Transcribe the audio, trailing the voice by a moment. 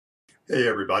Hey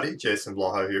everybody, Jason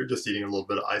Blaha here, just eating a little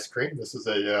bit of ice cream. This is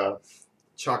a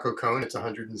Choco Cone. It's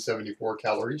 174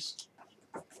 calories.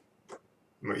 I'm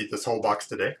going to eat this whole box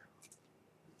today.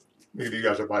 Let me give you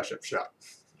guys a bicep shot.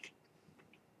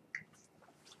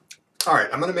 Alright,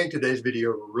 I'm going to make today's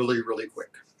video really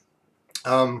quick.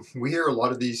 We hear a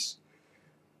lot of these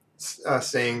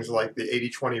sayings like the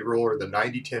 80-20 rule or the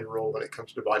 90-10 rule when it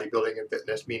comes to bodybuilding and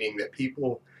fitness, meaning that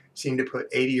people seem to put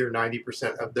 80 or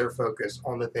 90% of their focus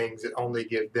on the things that only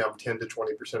give them 10 to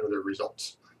 20% of their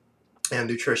results. And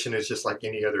nutrition is just like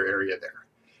any other area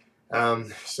there.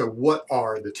 So what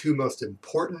are the two most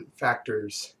important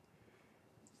factors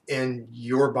in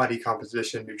your body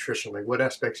composition nutritionally? What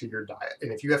aspects of your diet?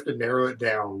 And if you have to narrow it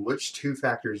down, which two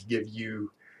factors give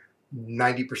you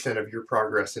 90% of your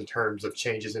progress in terms of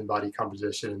changes in body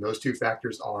composition? And those two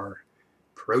factors are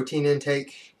protein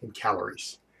intake and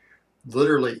calories.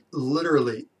 Literally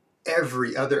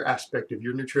every other aspect of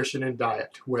your nutrition and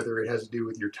diet, whether it has to do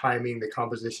with your timing, the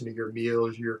composition of your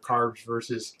meals, your carbs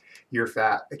versus your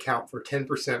fat, account for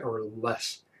 10% or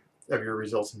less of your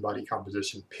results in body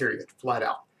composition, period, flat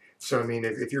out. So, I mean,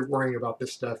 if you're worrying about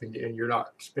this stuff and you're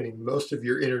not spending most of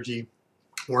your energy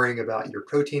worrying about your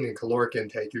protein and caloric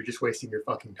intake, you're just wasting your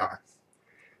fucking time.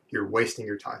 You're wasting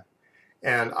your time.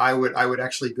 And I would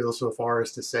actually go so far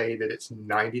as to say that it's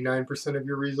 99% of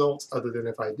your results, other than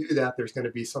if I do that, there's going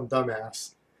to be some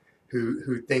dumbass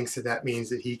who thinks that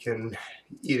means that he can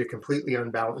eat a completely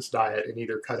unbalanced diet and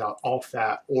either cut out all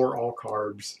fat or all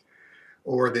carbs,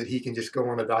 or that he can just go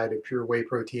on a diet of pure whey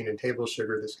protein and table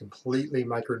sugar that's completely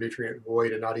micronutrient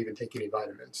void and not even take any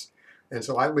vitamins. And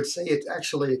so I would say it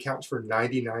actually accounts for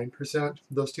 99%,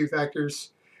 those two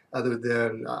factors, other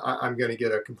than I'm going to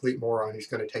get a complete moron who's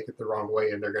going to take it the wrong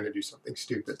way and they're going to do something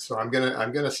stupid. So I'm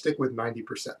going to stick with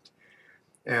 90%.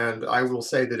 And I will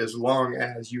say that as long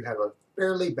as you have a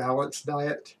fairly balanced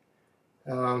diet,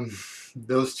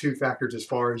 those two factors as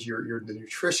far as the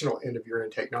nutritional end of your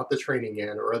intake, not the training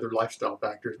end or other lifestyle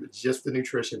factors, but just the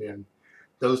nutrition end,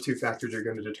 those two factors are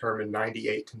going to determine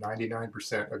 98 to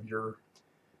 99% of your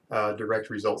direct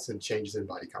results in changes in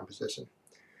body composition.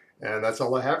 And that's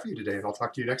all I have for you today, and I'll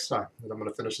talk to you next time. And I'm going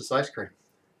to finish this ice cream.